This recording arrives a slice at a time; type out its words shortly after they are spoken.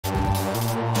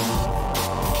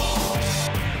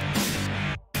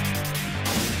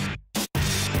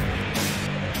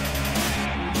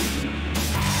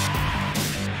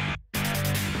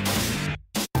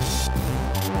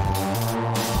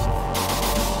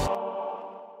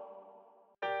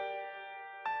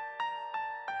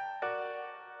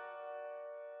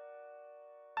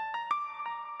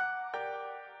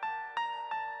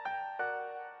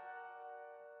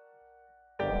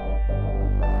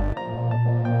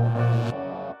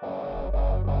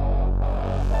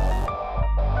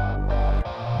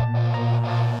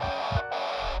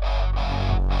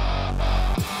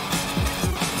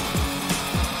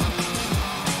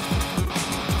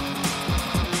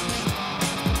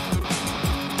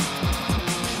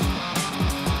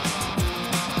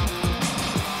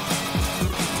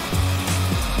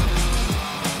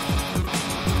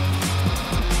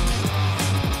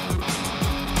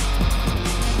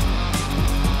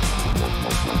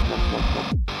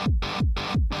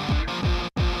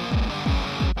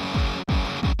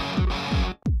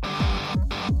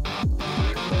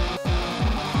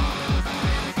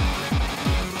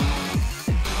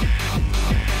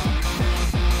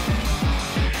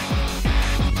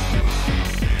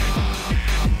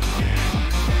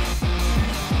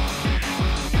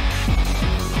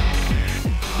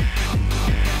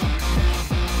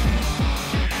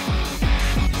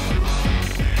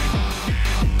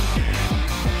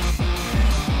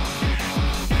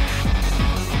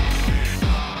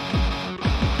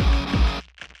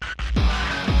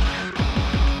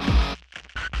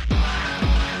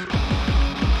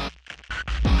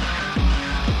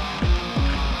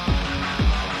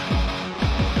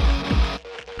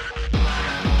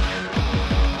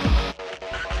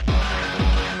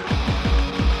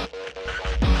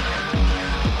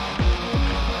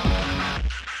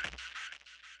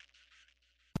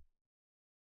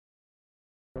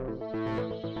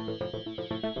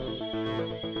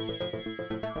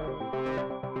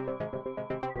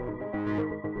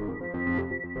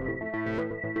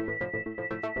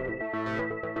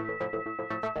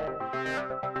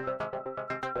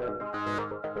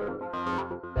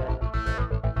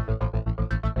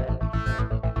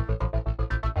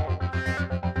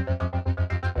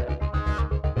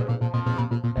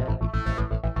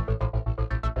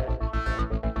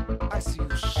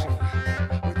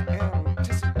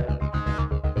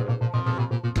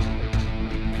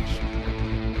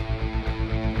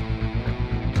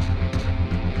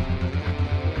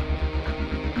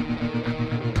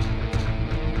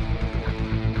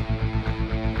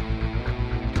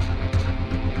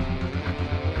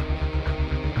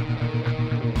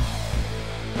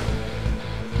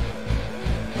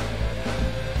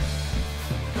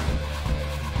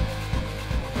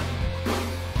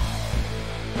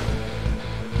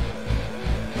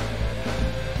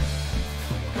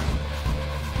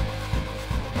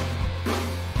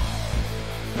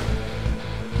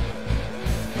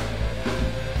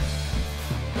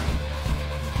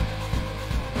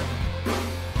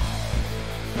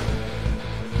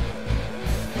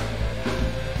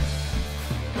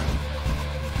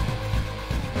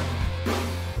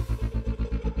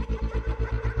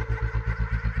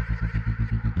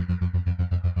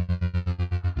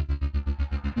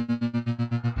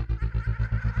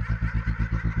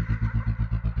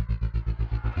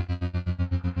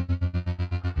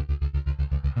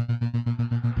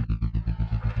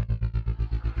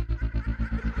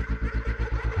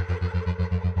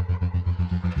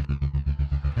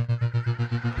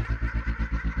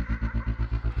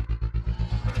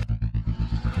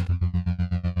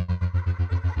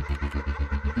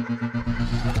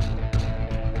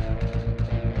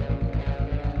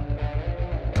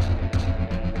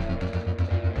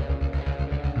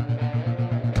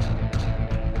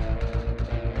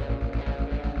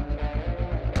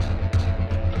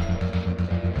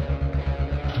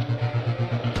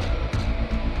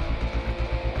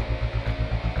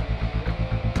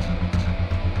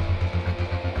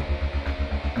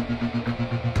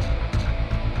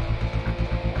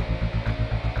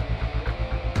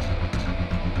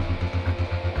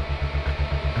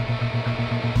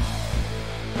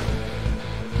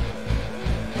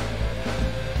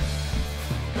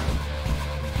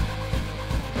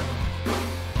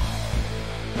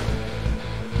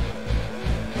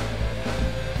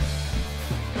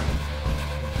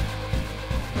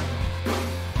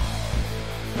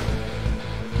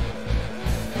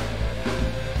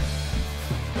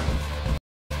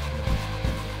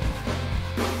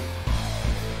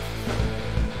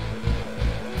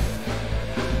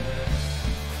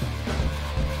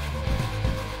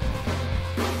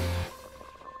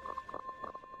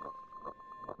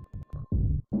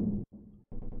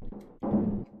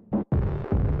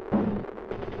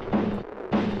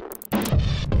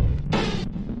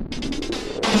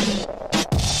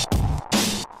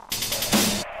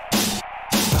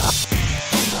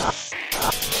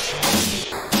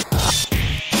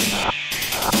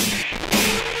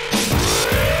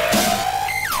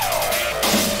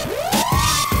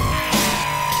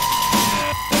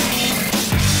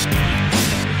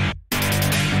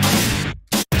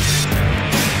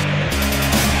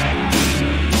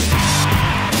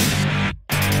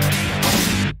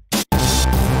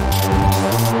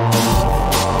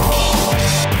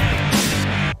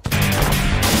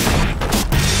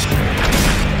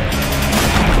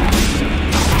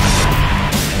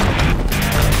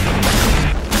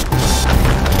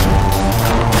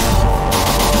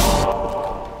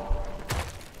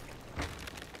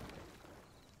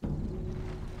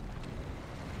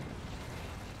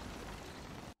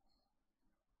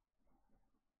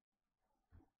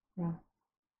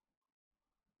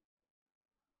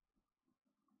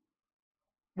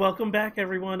Welcome back,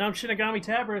 everyone. I'm Shinigami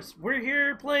Tabris. We're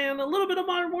here playing a little bit of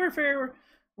Modern Warfare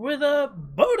with a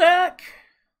Bodak.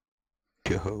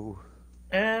 Go.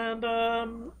 And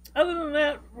other than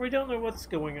that, we don't know what's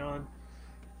going on.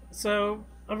 So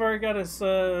I've already got us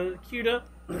queued up,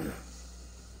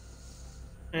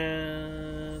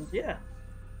 and yeah.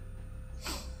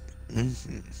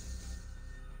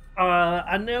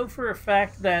 I know for a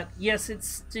fact that, yes, it's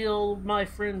still my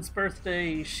friend's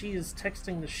birthday. She is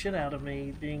texting the shit out of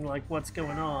me, being like, what's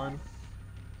going on?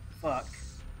 Fuck.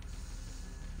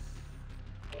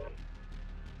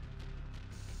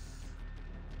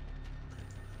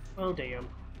 Oh, damn.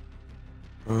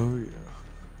 Oh, yeah.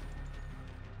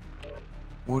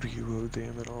 What do you owe,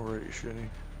 damn it, already, Shinny?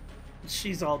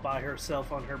 She's all by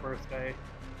herself on her birthday.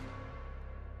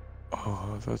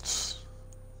 Oh, that's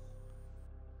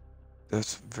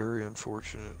very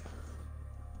unfortunate.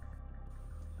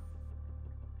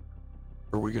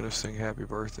 Are we gonna sing happy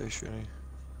birthday, Shinny?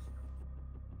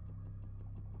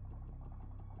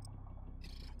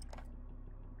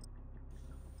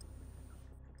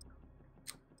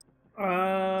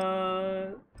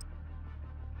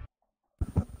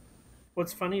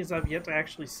 What's funny is I've yet to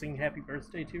actually sing happy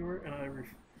birthday to her, and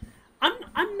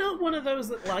I'm not one of those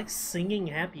that likes singing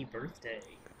happy birthday.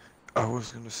 I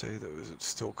was gonna say though, is it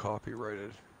still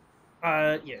copyrighted?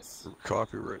 Yes.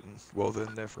 Copywritten. Well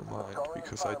then, never mind,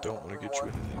 because I don't want to get you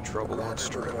in any trouble on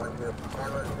stream.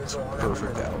 It's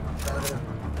perfect out.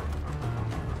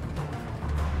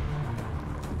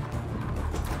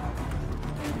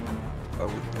 I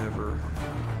would never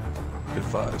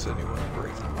advise anyone to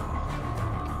break the law.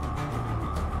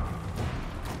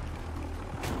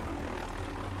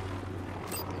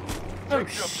 Oh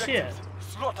shit.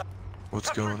 What's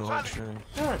going on, Shane?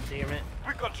 God damn it.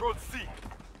 We control C.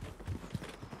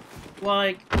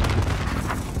 Like,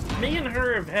 me and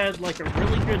her have had like a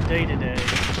really good day today.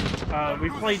 We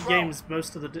played games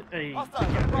most of the day together.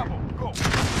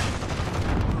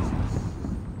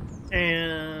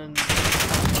 And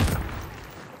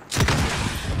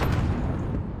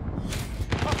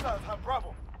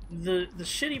the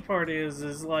shitty part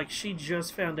is like she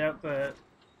just found out that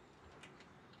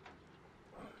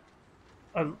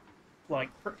a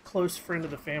close friend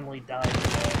of the family died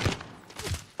today.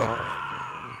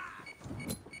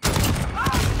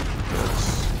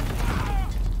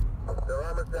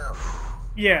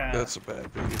 Yeah. That's a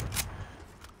bad baby.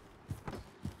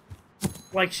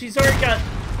 Like, she's already got...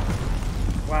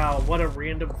 Wow, what a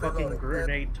random fucking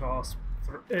grenade toss.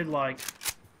 And, like...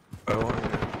 Oh,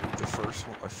 the first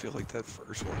one, I feel like that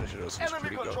first one hit us was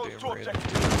pretty goddamn random.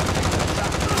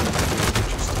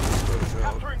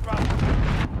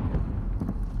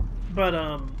 But,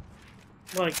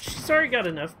 like, she's already got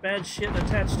enough bad shit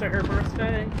attached to her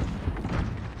birthday.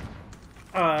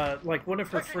 Like, one of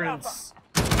her friends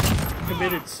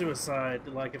committed suicide,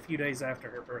 like, a few days after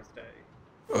her birthday.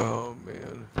 Oh,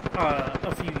 man.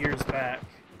 A few years back.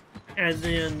 And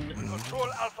then,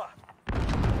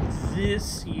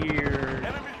 this year,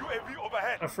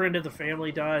 a friend of the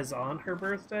family dies on her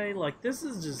birthday. Like, this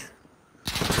is just...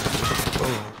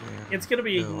 Oh, man. It's gonna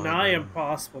be nigh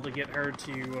impossible to get her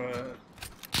to,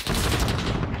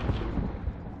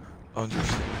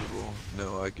 Understandable.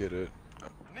 No, I get it.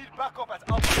 Need backup at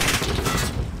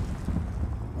Alpha.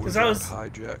 Without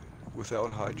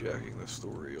hijacking the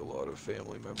story, a lot of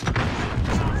family members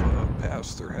have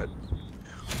passed or had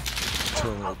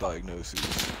terminal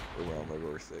diagnoses around my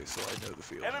birthday, so I know the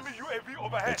feeling. Enemy UAV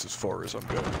overhead. That's as far as I'm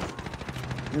going.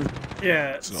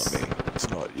 yeah. It's not me. It's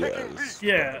not.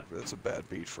 Yeah. That's a bad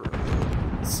beat for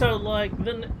her. So, like,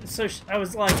 then, I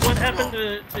was like, what happened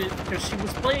to, because she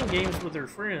was playing games with her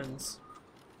friends,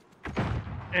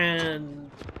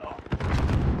 and,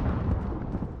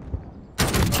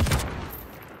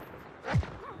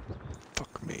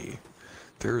 Fuck me.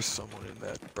 There's someone in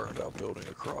that burned out building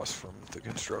across from the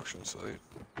construction site.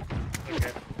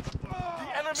 okay.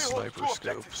 The enemy Sniper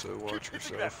scope, so watch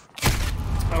yourself.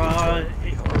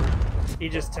 He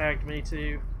just tagged me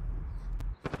too.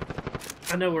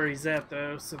 I know where he's at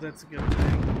though, so that's a good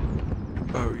thing.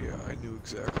 Oh yeah, I knew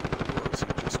exactly where he was. He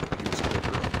was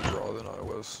quicker on the draw than I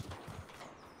was.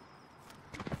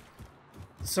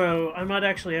 So I might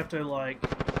actually have to like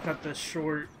cut this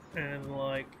short and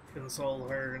like console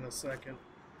her in a second.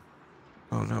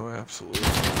 Oh no, absolutely.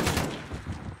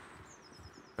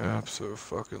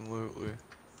 Abso-fucking-lutely.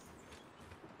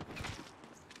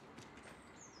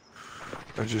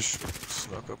 I just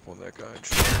snuck up on that guy and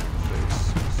shot him in the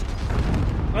face.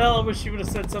 Well, I wish you would have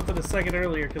said something a second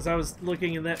earlier, because I was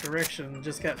looking in that direction and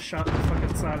just got shot in the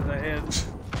fucking side of the head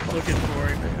looking for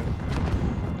him. Man.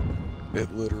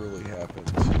 It literally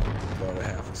happened about a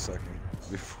half a second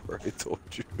before I told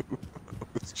you. I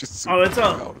was just super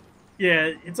proud.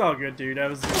 Yeah, it's all good, dude. I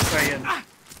was just saying.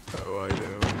 Oh, I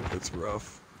know. It's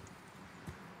rough.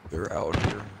 They're out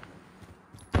here.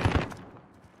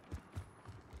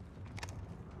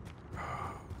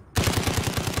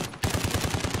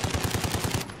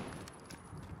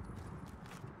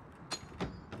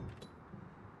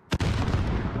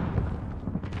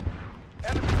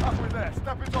 Enemy halfway there.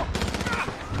 Step it up.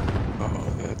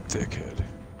 Oh, that dickhead.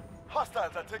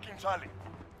 Hostiles are taking Charlie.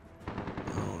 I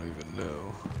don't even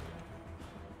know.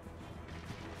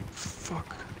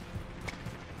 Fuck.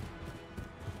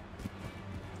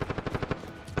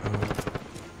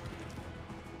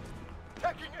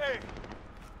 Taking A.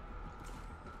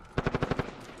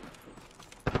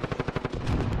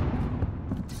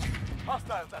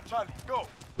 Hostiles at Charlie. Go.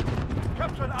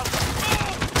 Capture Alpha.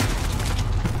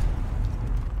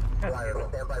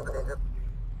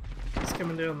 He's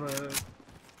coming down the...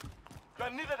 You are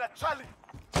needed at Charlie.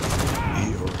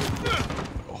 He already put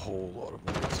a whole lot of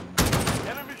bullets in me.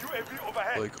 Enemy UAV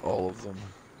overhead. Like all of them.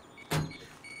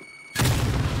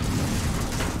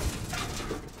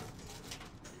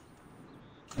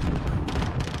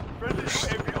 Friendly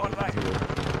UAV online.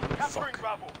 Capturing Fuck.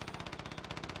 Bravo.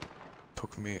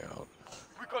 Took me out.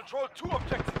 We control 2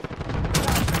 objectives.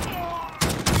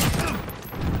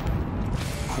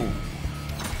 Cool.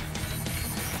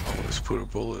 Almost put a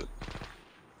bullet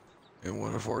in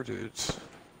one of our dudes.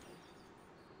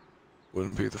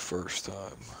 Wouldn't be the first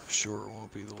time. Sure, it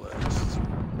won't be the last.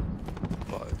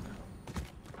 But...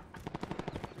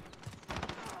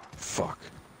 Fuck.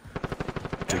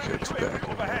 Dickhead's back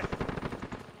in the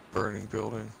burning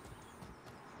building.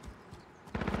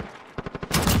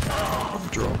 I'm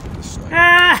dropping the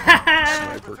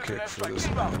sniper kick for this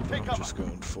map. I'm just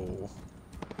going full.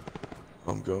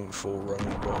 I'm going full run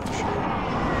and gun shit.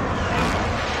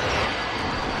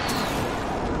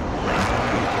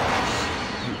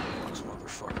 This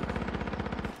motherfucker.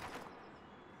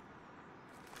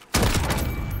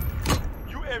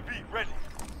 UAV ready.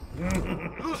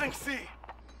 Losing C.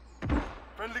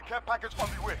 Friendly care package on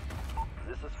the way.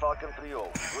 This is Falcon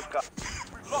 3-0. Good cop.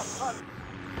 We've lost Charlie.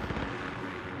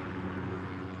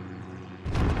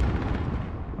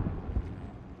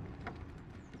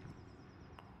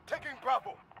 Taking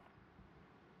Bravo.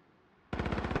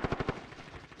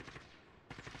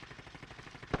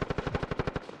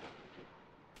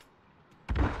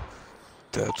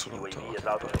 That's what I'm UAV talking is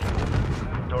out. about.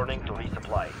 Returning to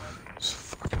resupply. Just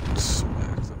fucking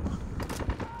smack them.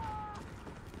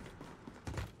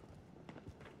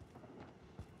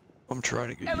 I'm trying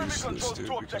to get Enemy used to this controls too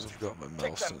two because I've got my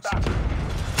Take mouse them sensitivity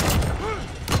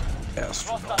back.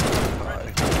 astronomically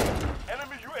high.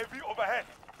 Enemy UAV overhead.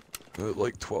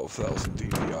 Like 12,000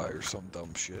 DPI or some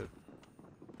dumb shit.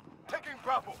 Taking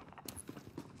Bravo.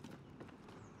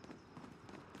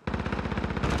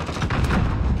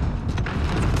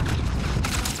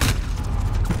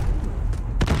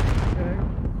 Okay.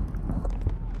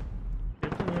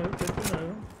 Good to know, good to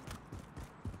know.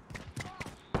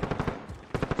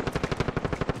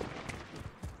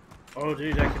 Oh,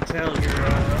 dude, I can tell your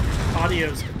audio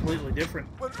is completely different.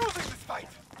 We're losing this fight.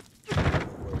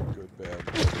 What, good, bad,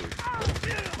 ugly.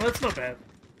 Well, that's not bad.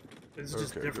 It's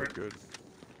just Okay, different. good.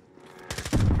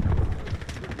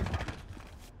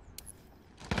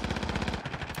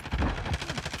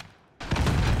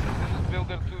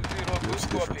 Builder 2-0, It's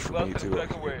good different copy. for me Cluster too. I track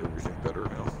can away. get everything better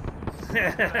now.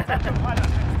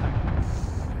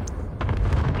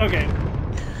 Okay.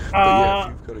 But yeah,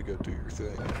 if you've got to go do your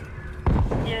thing.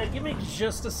 Yeah, give me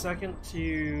just a second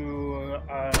to,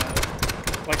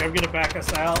 like, I'm gonna back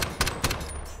us out,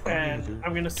 and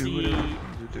I'm gonna do see, whatever you need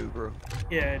to do, bro.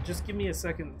 yeah, just give me a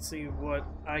second to see what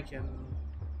I can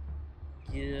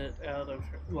get out of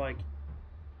her, like,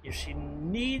 if she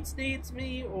needs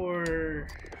me, or...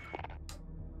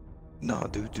 Nah,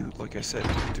 dude, like I said,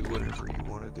 do whatever you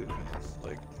want to do.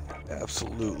 Like,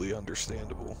 absolutely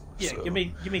understandable. Yeah, so, give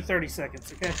me 30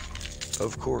 seconds, okay?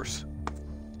 Of course.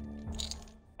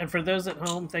 And for those at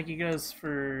home, thank you guys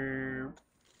for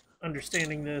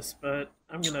understanding this, but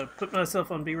I'm gonna put myself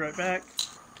on Be Right Back,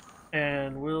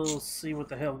 and we'll see what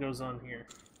the hell goes on here.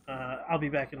 I'll be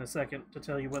back in a second to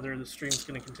tell you whether the stream's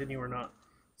gonna continue or not.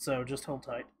 So just hold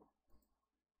tight.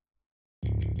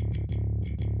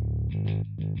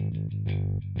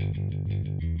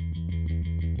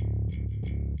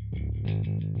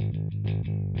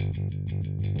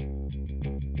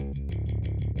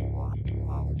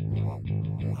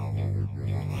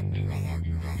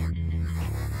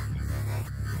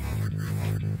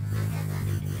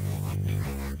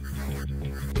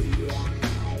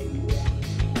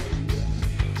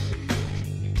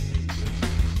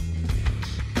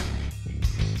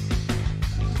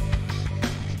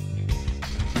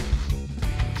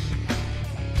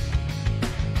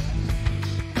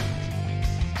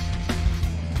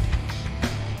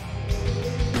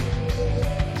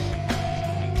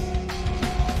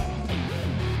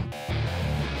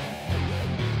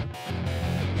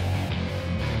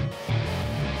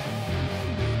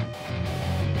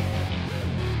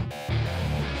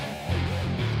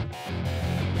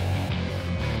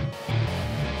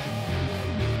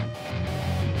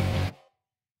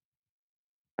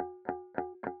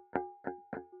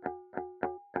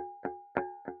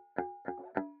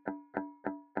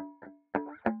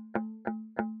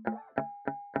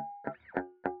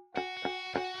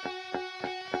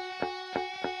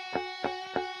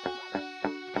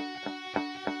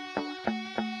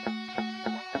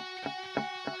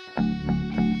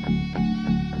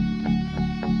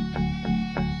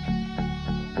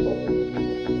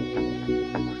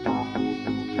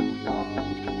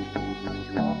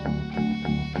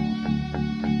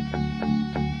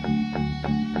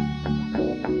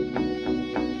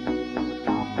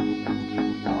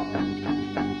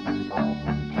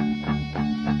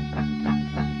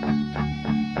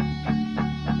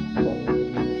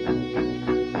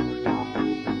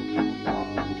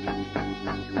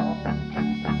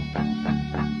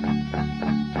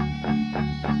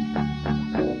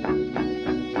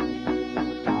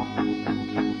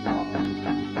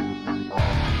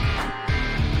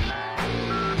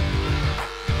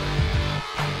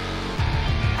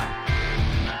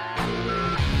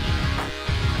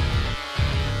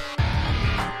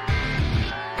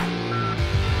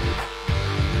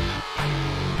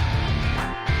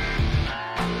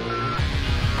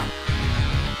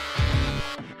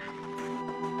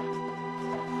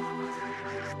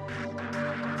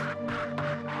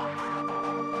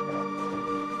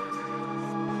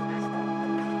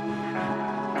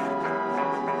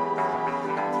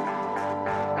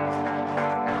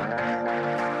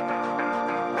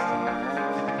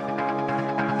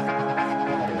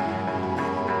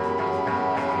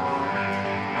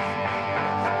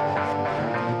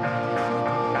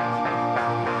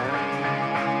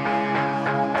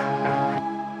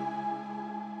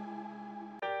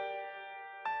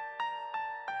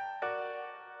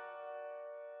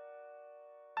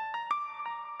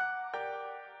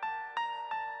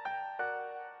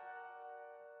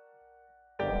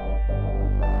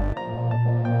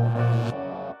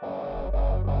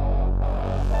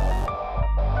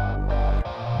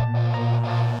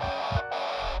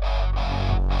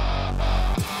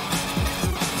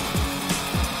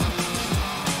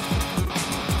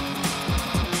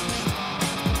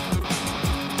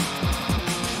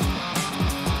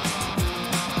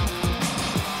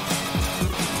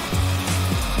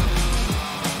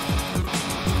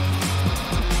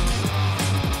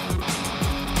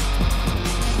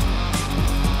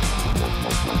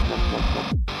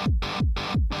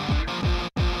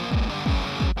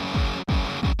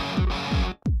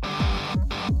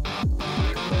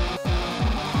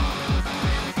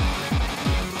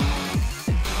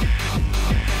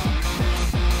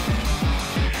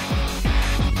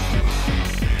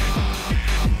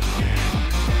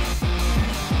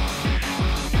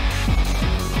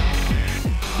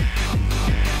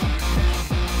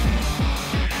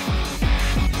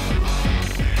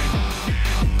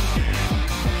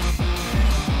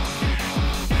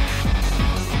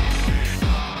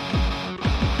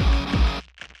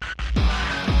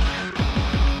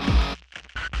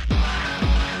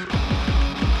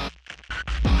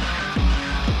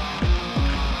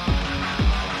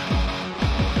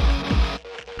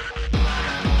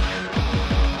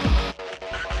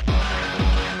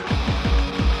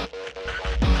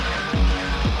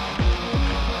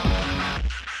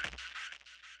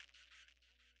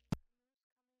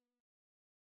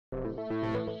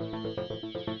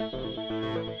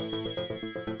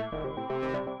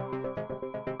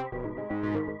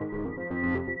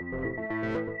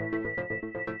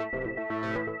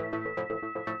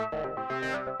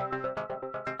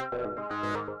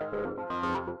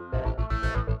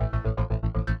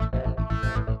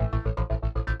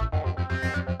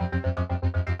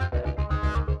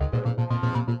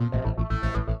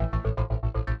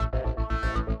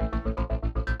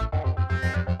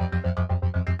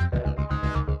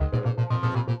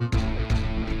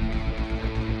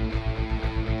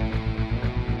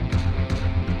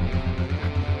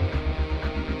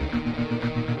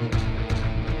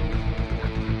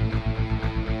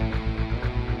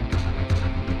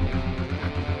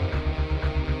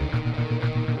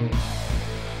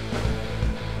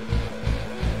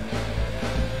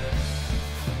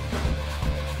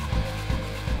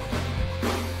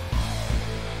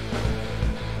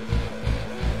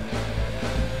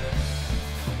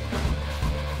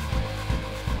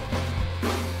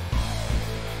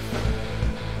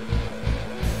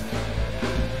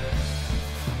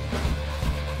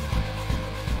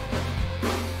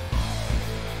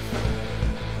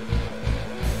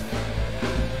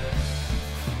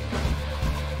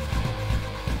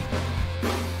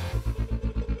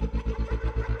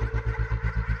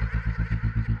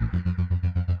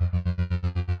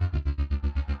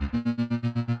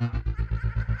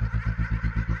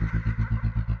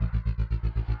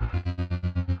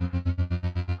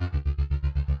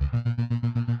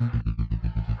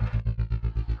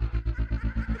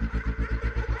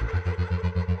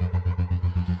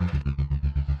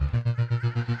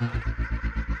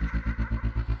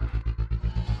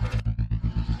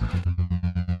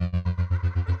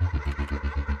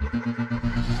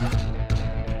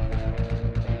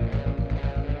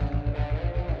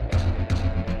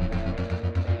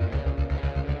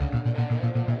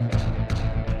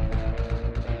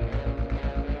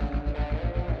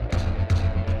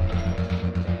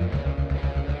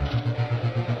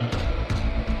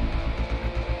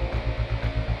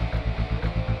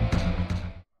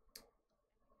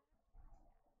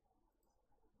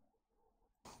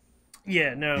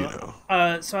 Yeah, no. You know.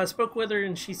 So I spoke with her,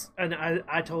 and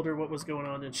I told her what was going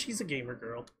on, and she's a gamer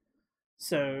girl,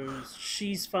 so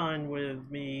she's fine with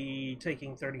me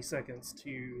taking 30 seconds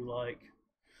to like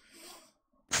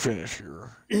Finish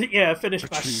your yeah, finish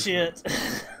my achievement.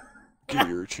 shit. Get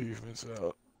your achievements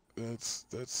out. That's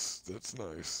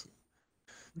nice.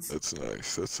 That's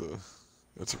nice.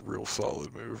 That's a real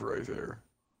solid move right there.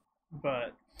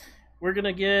 But we're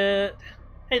gonna get.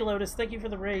 Hey Lotus, thank you for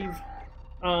the rave.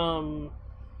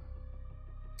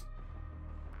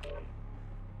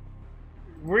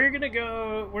 We're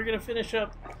gonna finish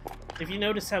up. If you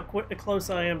notice how close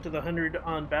I am to the 100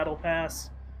 on Battle Pass,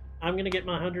 I'm gonna get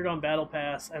my 100 on Battle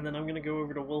Pass, and then I'm gonna go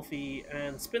over to Wolfie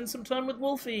and spend some time with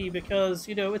Wolfie because,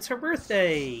 you know, it's her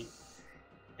birthday.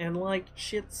 And, like,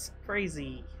 shit's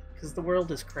crazy. Because the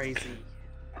world is crazy.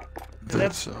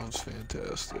 That sounds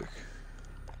fantastic.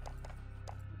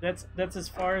 That's as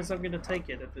far as I'm gonna take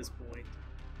it at this point.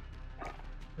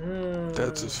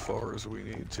 That's as far as we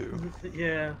need to.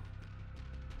 Yeah.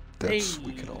 That's Hey.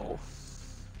 we can all.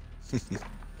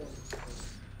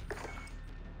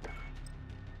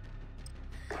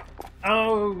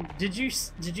 Oh, did you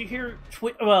hear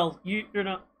Twitch? Well, you're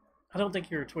not. I don't think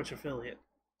you're a Twitch affiliate.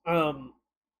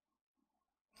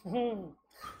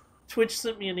 Twitch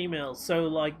sent me an email. So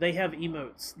like they have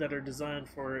emotes that are designed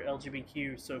for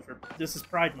LGBTQ. So this is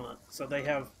Pride Month, so they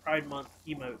have Pride Month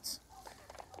emotes.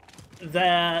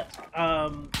 That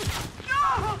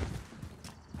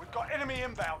We've got enemy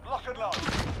inbound. Lock and load.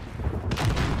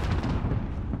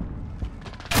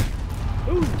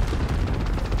 ooh.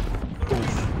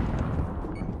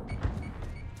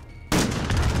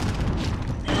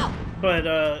 But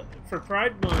for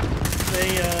Pride Month,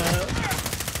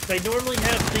 they normally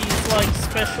have these like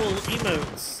special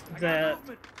emotes that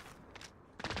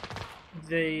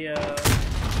they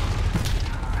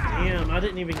damn, I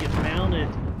didn't even get mounted.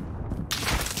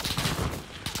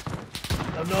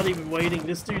 I'm not even waiting.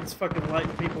 This dude's fucking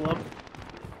lighting people up.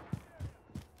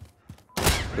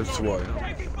 That's why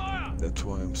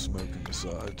I'm smoking the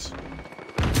sides.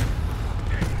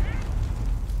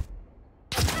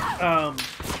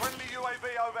 Friendly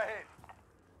UAV overhead.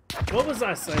 What was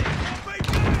I saying?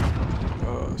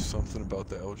 Something about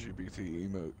the LGBT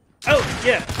emote. Oh,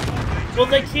 yeah. Well,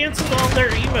 they canceled all their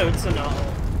emotes and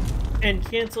all. And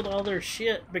canceled all their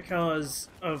shit because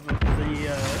of the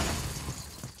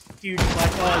huge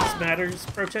Black Lives Matters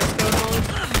protest going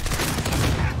on.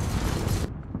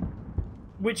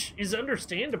 Which is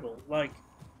understandable. Like,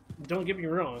 don't get me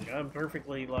wrong. I'm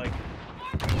perfectly, like,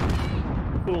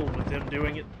 cool with them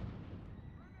doing it.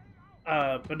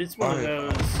 But it's one of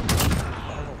those...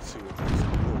 I don't see what these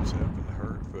rules happen to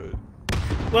hurt, but...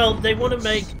 Well, they're wanting to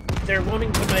make,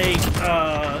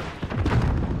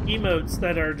 emotes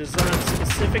that are designed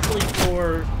specifically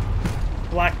for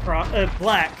black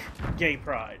gay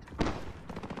pride.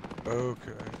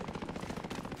 Okay.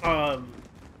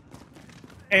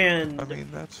 And... I mean,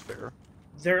 that's fair.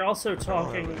 They're also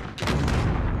talking...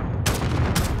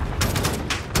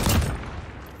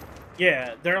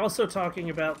 Yeah, they're also talking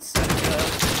about setting up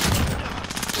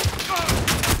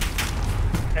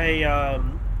a,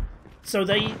 so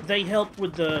they help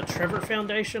with the Trevor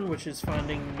Foundation, which is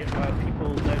finding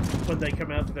people that when they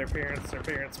come out to their parents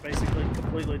basically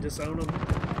completely disown them.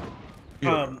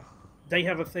 Yeah. They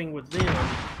have a thing with them,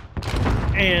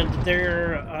 and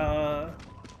they're,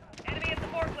 Enemy at the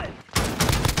forklift.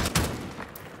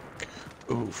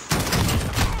 Oof.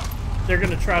 they're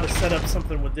gonna try to set up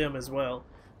something with them as well.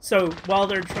 So while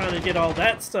they're trying to get all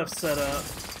that stuff set up,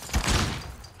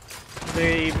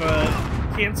 they've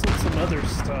canceled some other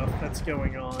stuff that's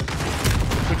going on,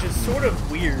 which is sort of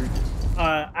weird.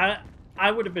 I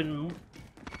would have been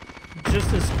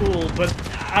just as cool, but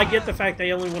I get the fact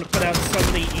they only want to put out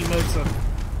so many emotes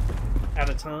at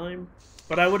a time.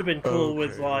 But I would have been cool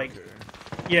with like,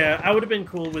 yeah, I would have been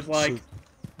cool with like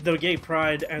the gay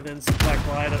pride and then some Black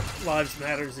Lives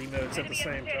Matters emotes at the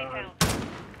same time.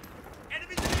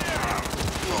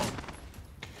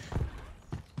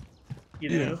 You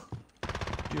know?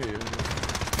 Yeah. I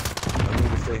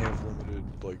mean, if they have limited,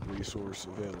 like, resource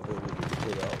availability to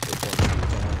put out a bunch of the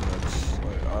time, that's,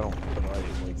 like, I don't, but I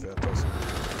would like that doesn't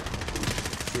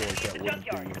feel like that wouldn't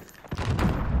be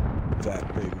that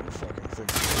big of a fucking thing.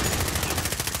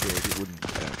 feel like it wouldn't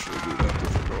actually be that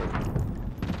difficult.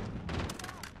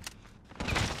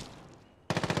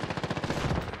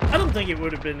 I don't think it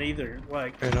would have been either.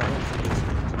 Like, And I don't think it's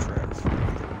going to detract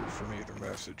from either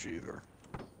message either.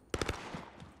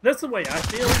 that's the way I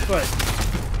feel,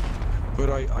 But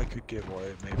I could get why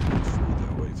it may be construed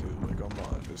that way too. Like,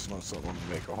 it's not something to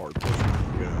make a hard push,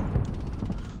 you know?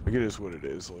 Like, it is what it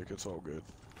is. Like, it's all good.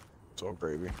 It's all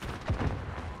gravy.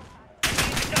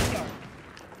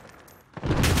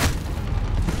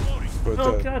 But Oh,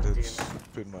 God damn that's it.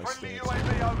 been my Friendly stance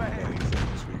UAV on overhead. many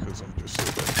things because I'm just so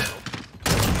bad.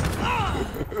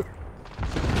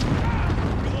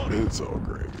 It's all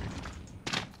gravy.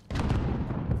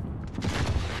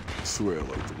 It's the way I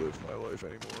like to live my life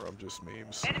anymore. I'm just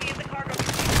memes. Enemy in the cargo.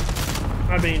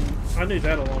 I mean, I knew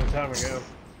that a long time ago.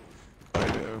 I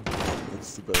know.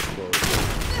 That's the best part.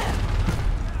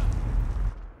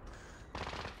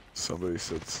 Somebody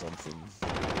said something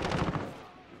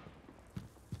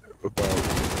about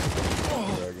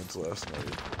Dragons last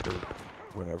night, or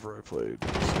whenever I played.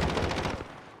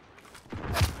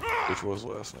 Which was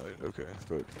last night, okay,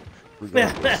 but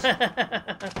regardless,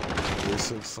 they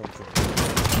said something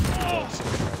about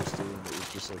something I was doing that was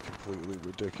just like completely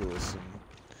ridiculous, and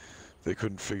they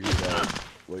couldn't figure it out.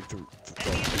 Like the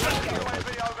Friendly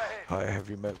UAV overhead. hi, have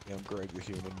you met me? I'm Greg the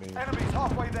Human Meme. Enemies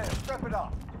halfway there. Step it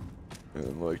up.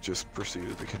 And like just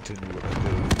proceeded to continue what I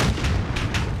did.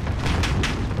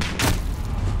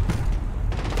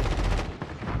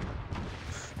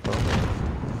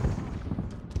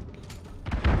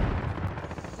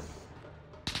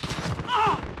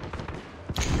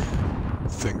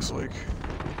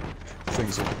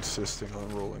 Things like insisting on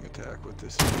rolling attack with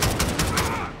this.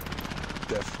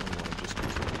 Definitely want to just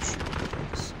continue shooting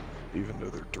things, even though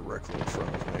they're directly in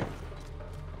front of me.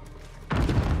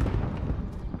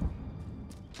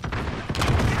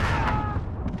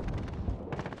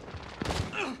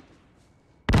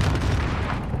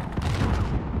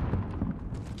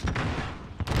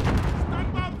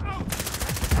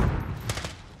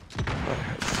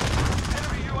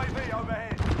 Enemy UAV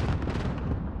overhead.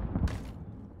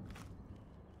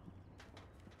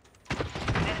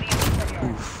 Enemy in the courtyard.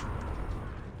 Oof.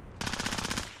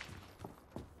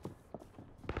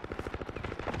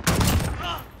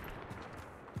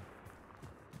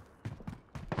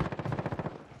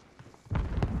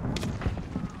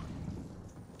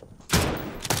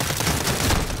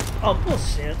 Oh,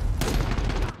 bullshit.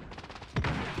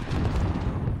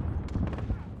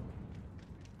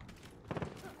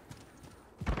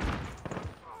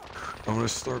 I'm gonna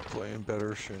start playing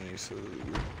better Shinny so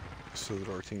that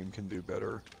our team can do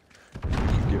better. We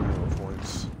can get more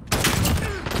points.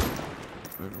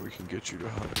 And we can get you to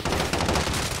 100.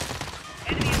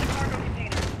 Enemy in the cargo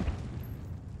container.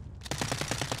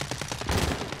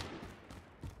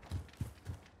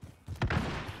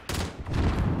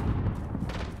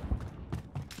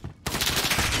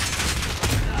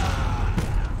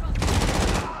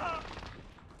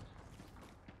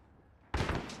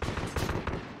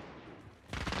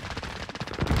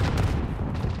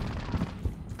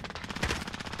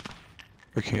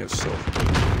 I can't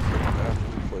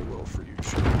after we play well for you,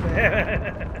 Shinny.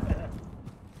 Enemy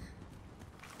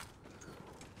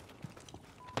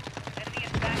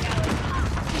in the back alley.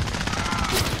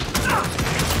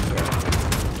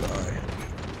 Die.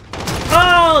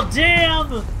 Oh,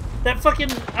 damn! That fucking...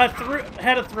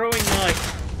 had a throwing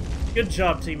knife. Good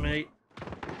job, teammate.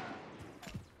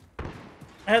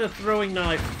 I had a throwing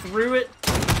knife. Threw it,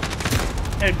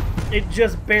 and it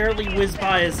just barely whizzed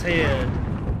by his head.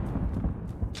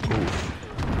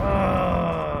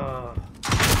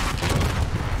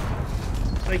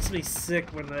 Makes me sick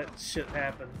when that shit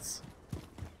happens.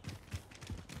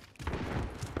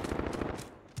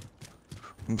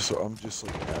 I'm just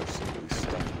like absolutely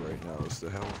stunned right now as to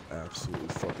how absolutely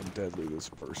fucking deadly this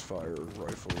burst fire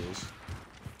rifle is.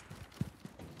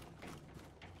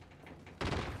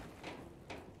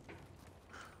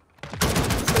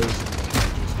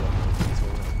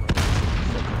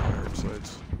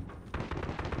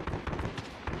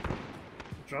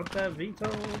 Drop that veto.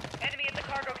 Enemy in the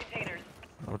cargo containers.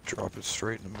 I'll drop it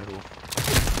straight in the middle.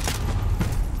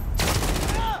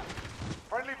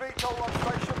 Friendly VTOL on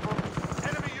station from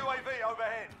enemy UAV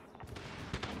overhead.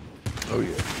 Oh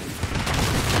yeah.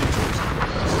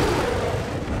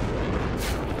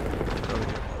 Oh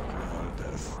yeah, not a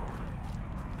death.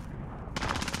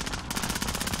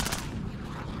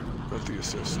 Got the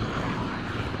assist now.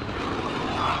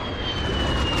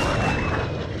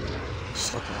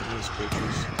 Suck on those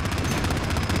bitches.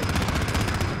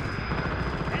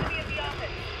 Enemy at the office.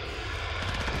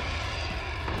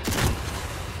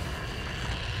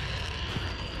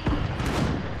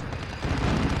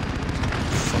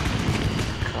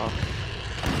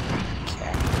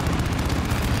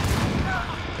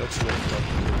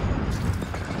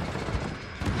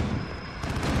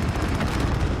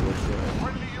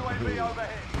 UAV overhead.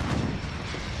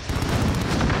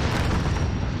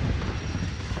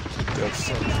 That's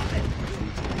such Enemy at the office.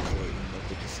 lighting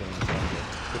up at the same time.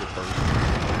 Could have burst.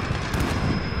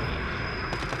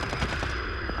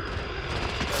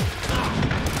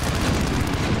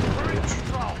 We're in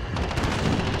control.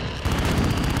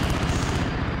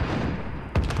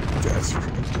 That's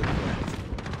really good.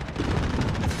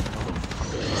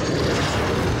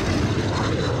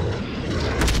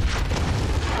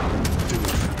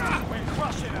 We're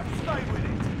crushing them. Stay with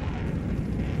it.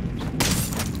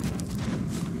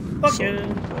 Fuck Sorry, yeah.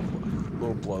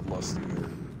 little bloodlusty here.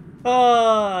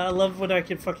 Oh, I love when I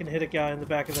can fucking hit a guy in the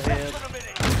back of the head. For the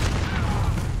minute.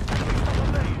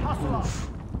 On the lead. Hustle up. Oof.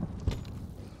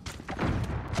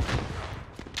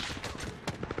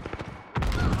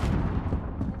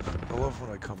 I love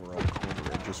when I come around the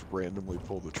corner and just randomly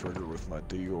pull the trigger with my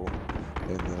deagle,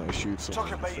 and then I shoot someone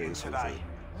Took in a the beating face with today. it.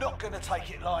 Not gonna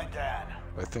take it lying down.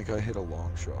 I think I hit a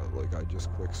long shot, like I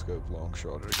just quick scope long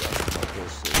shot at a guy with my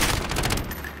pistol.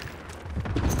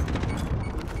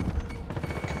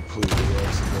 Completely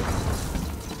accidental.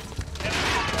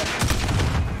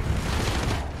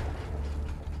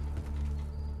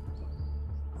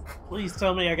 Please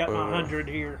tell me I got my 100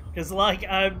 here, because like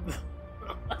I'm.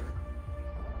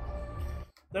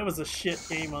 That was a shit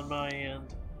game on my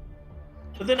end.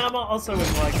 But then I'm also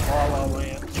in like La La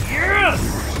Land. Yes!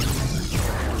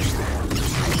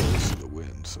 Close to the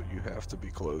win, so you have to be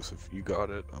close if you got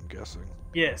it, I'm guessing.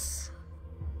 Yes.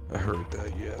 I heard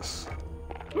that, yes.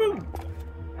 Woo!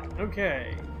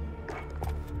 Okay.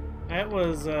 That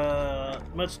was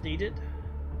much needed.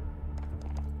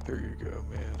 There you go,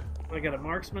 man. I got a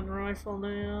marksman rifle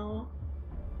now.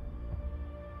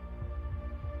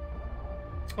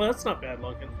 Well, that's not bad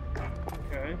looking.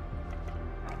 Okay.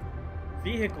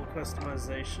 Vehicle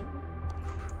customization.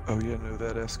 Oh yeah, no,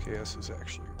 that SKS is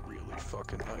actually really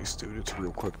fucking nice, dude. It's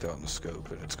real quick down the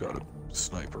scope, and it's got a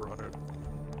sniper on it.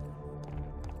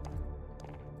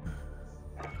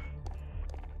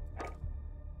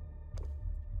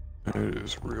 It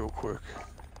is real quick.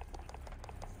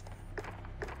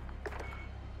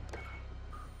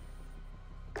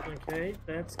 Okay,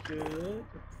 that's good.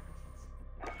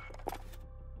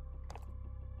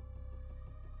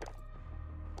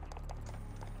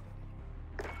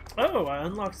 Oh, I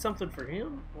unlocked something for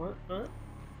him? What?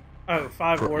 Oh,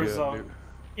 5 Warzone.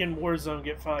 In Warzone,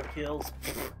 get 5 kills.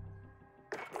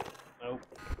 Nope.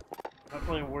 Not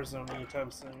playing Warzone anytime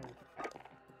soon.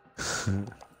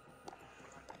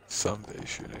 Someday,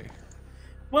 shitty.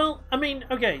 Well, I mean,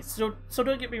 okay, so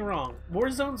don't get me wrong.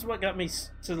 Warzone's what got me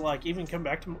to, like, even come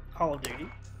back to Call of Duty.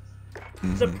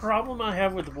 The problem I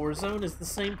have with Warzone is the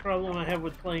same problem I have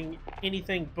with playing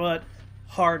anything but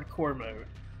hardcore mode.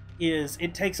 Is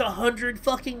it takes 100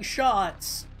 fucking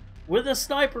shots with a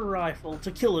sniper rifle to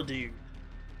kill a dude.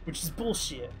 Which is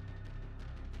bullshit.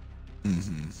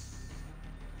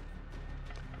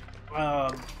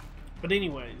 But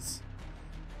anyways,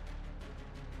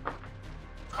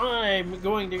 I'm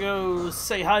going to go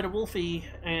say hi to Wolfie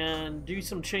and do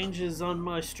some changes on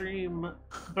my stream.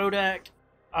 Bodak,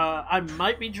 I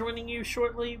might be joining you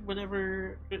shortly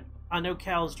whenever... I know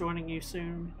Cal's joining you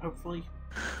soon, hopefully.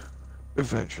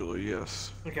 Eventually,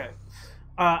 yes. Okay.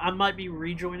 I might be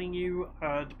rejoining you.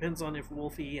 Depends on if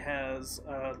Wolfie has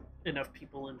enough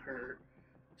people in her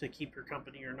to keep her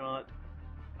company or not.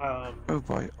 Oh,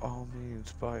 by all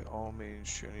means,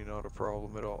 Jenny, not a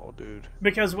problem at all, dude.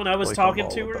 Because when I was Like, talking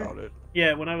I'm to all her, about it.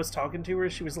 yeah, when I was talking to her,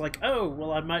 she was like, "Oh,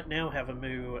 well, I might now have a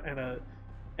moo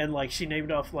and like she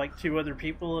named off like 2 other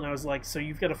people, and I was like, so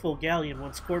you've got a full galleon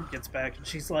once Corb gets back, and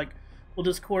she's like, well,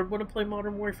 does Corb want to play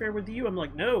Modern Warfare with you? I'm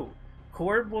like, no,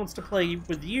 Corb wants to play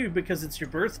with you because it's your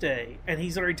birthday, and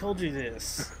he's already told you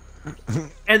this.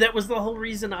 And that was the whole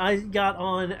reason I got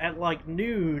on at like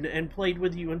noon and played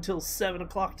with you until 7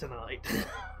 o'clock tonight.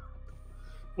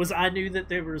 Was I knew that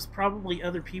there was probably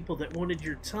other people that wanted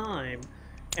your time,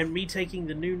 and me taking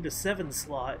the noon to 7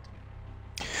 slot.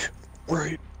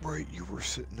 Right. You were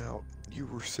sitting out.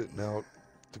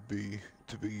 To be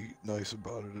nice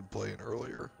about it and playing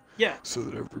earlier. Yeah. So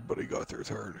that everybody got their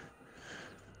turn.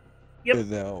 Yep.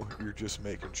 And now you're just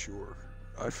making sure.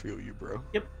 I feel you, bro.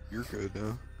 Yep. You're good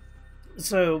now.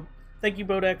 So, thank you,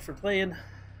 Bodak, for playing.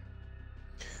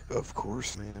 Of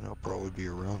course, man. I'll probably be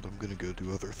around. I'm gonna go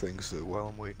do other things though while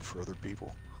I'm waiting for other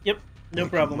people. Yep. No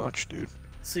Thank you problem. much, dude.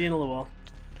 See you in a little while.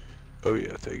 Oh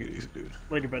yeah, take it easy, dude.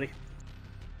 Later, buddy.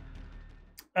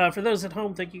 For those at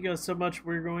home, thank you guys so much.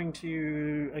 We're going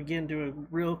to, again, do a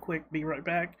real quick be right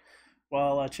back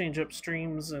while I change up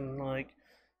streams and, like,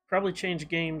 probably change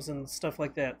games and stuff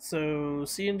like that. So,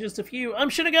 see you in just a few. I'm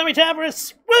Shinigami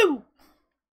Tavris! Woo!